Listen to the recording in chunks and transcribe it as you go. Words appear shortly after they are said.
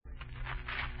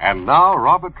And now,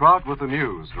 Robert Trout with the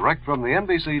news, direct from the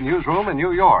NBC newsroom in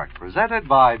New York, presented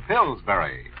by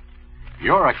Pillsbury.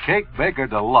 You're a cake baker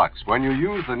deluxe when you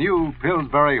use the new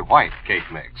Pillsbury White Cake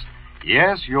Mix.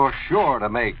 Yes, you're sure to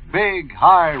make big,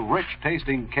 high,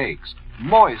 rich-tasting cakes,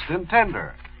 moist and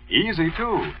tender. Easy,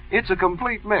 too. It's a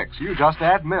complete mix. You just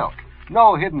add milk.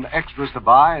 No hidden extras to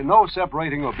buy, no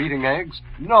separating or beating eggs,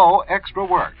 no extra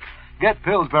work. Get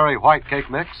Pillsbury White Cake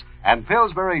Mix and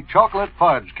Pillsbury Chocolate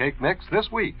Fudge Cake Mix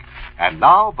this week. And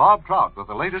now, Bob Trout with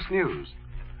the latest news.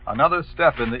 Another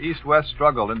step in the East-West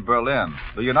struggle in Berlin.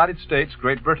 The United States,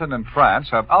 Great Britain, and France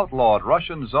have outlawed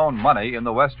Russian zone money in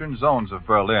the western zones of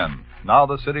Berlin. Now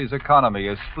the city's economy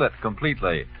is split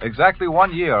completely. Exactly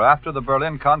 1 year after the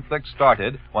Berlin conflict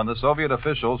started, when the Soviet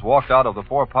officials walked out of the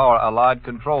four-power Allied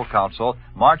Control Council,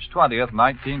 March 20th,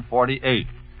 1948.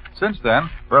 Since then,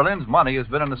 Berlin's money has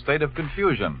been in a state of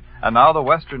confusion, and now the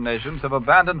Western nations have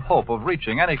abandoned hope of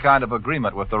reaching any kind of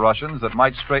agreement with the Russians that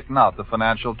might straighten out the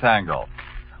financial tangle.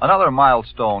 Another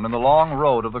milestone in the long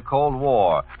road of the Cold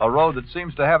War, a road that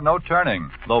seems to have no turning,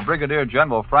 though Brigadier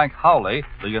General Frank Howley,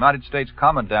 the United States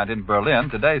Commandant in Berlin,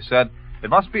 today said, "It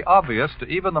must be obvious to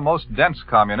even the most dense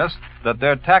communists that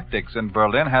their tactics in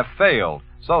Berlin have failed.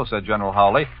 So," said General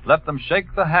Howley, "let them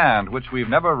shake the hand which we've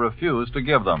never refused to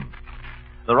give them."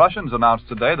 The Russians announced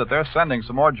today that they're sending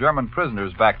some more German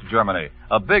prisoners back to Germany.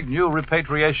 A big new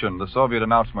repatriation, the Soviet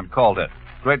announcement called it.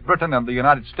 Great Britain and the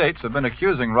United States have been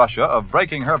accusing Russia of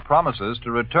breaking her promises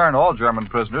to return all German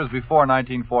prisoners before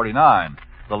 1949.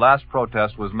 The last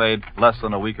protest was made less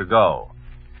than a week ago.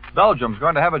 Belgium's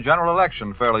going to have a general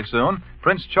election fairly soon.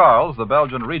 Prince Charles, the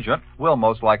Belgian regent, will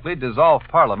most likely dissolve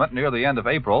Parliament near the end of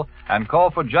April and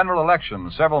call for general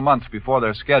elections several months before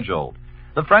they're scheduled.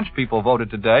 The French people voted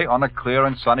today on a clear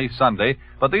and sunny Sunday,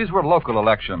 but these were local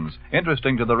elections,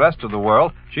 interesting to the rest of the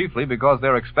world, chiefly because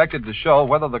they're expected to show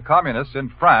whether the communists in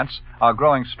France are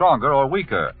growing stronger or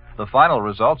weaker. The final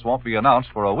results won't be announced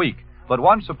for a week, but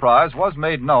one surprise was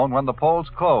made known when the polls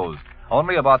closed.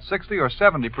 Only about 60 or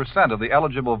 70% of the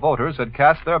eligible voters had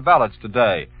cast their ballots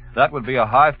today. That would be a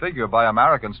high figure by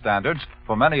American standards,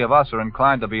 for many of us are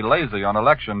inclined to be lazy on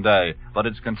election day, but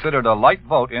it's considered a light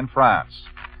vote in France.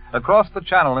 Across the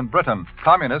Channel in Britain,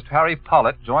 Communist Harry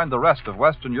Pollitt joined the rest of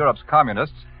Western Europe's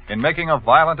communists in making a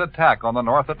violent attack on the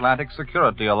North Atlantic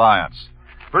Security Alliance.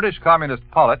 British Communist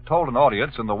Pollitt told an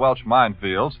audience in the Welsh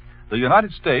minefields, "The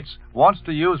United States wants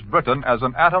to use Britain as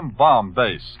an atom bomb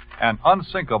base, an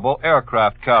unsinkable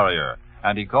aircraft carrier,"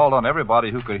 and he called on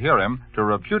everybody who could hear him to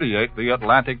repudiate the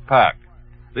Atlantic Pact.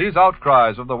 These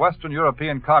outcries of the Western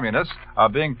European communists are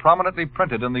being prominently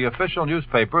printed in the official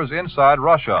newspapers inside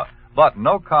Russia, but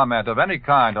no comment of any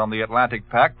kind on the Atlantic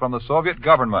Pact from the Soviet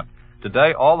government.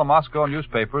 Today, all the Moscow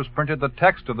newspapers printed the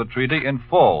text of the treaty in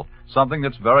full, something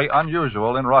that's very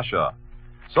unusual in Russia.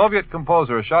 Soviet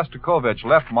composer Shostakovich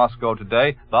left Moscow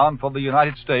today, bound for the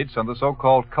United States and the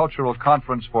so-called Cultural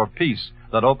Conference for Peace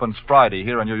that opens Friday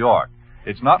here in New York.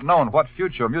 It's not known what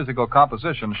future musical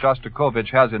composition Shostakovich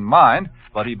has in mind,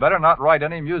 but he better not write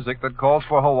any music that calls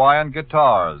for Hawaiian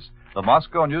guitars. The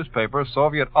Moscow newspaper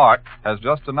Soviet Art has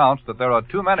just announced that there are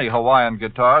too many Hawaiian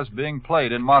guitars being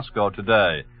played in Moscow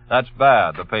today. That's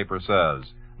bad, the paper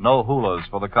says. No hulas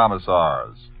for the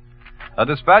commissars. A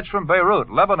dispatch from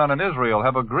Beirut, Lebanon and Israel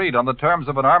have agreed on the terms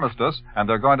of an armistice, and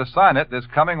they're going to sign it this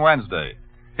coming Wednesday.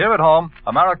 Here at home,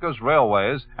 America's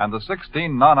railways and the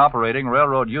 16 non-operating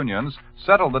railroad unions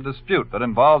settled the dispute that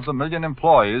involves 1 million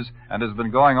employees and has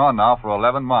been going on now for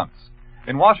 11 months.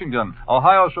 In Washington,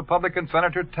 Ohio's Republican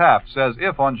Senator Taft says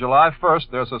if on July 1st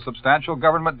there's a substantial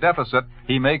government deficit,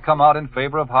 he may come out in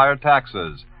favor of higher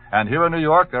taxes. And here in New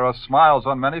York, there are smiles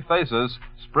on many faces.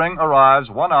 Spring arrives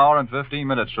 1 hour and 15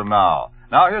 minutes from now.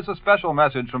 Now here's a special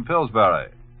message from Pillsbury.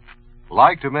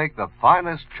 Like to make the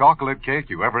finest chocolate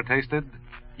cake you ever tasted?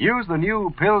 Use the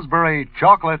new Pillsbury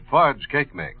Chocolate Fudge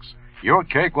Cake Mix. Your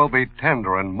cake will be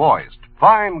tender and moist,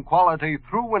 fine quality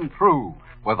through and through,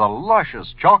 with a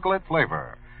luscious chocolate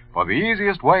flavor. For the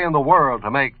easiest way in the world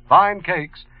to make fine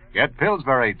cakes, get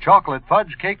Pillsbury Chocolate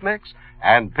Fudge Cake Mix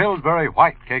and Pillsbury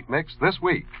White Cake Mix this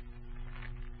week.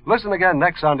 Listen again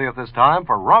next Sunday at this time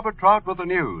for Robert Trout with the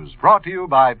news, brought to you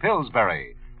by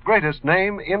Pillsbury, greatest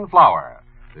name in flour.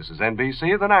 This is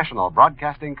NBC, the national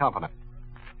broadcasting company.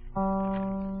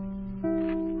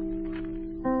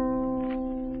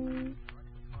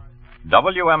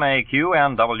 WMAQ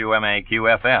and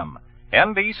WMAQ-FM,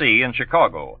 NBC in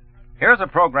Chicago. Here's a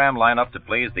program lineup to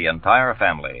please the entire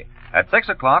family. At 6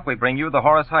 o'clock, we bring you the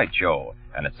Horace Heidt Show.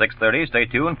 And at 6:30, stay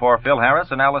tuned for Phil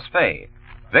Harris and Alice Faye.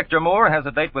 Victor Moore has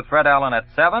a date with Fred Allen at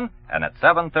 7, and at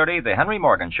 7:30, the Henry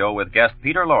Morgan Show with guest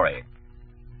Peter Lorre.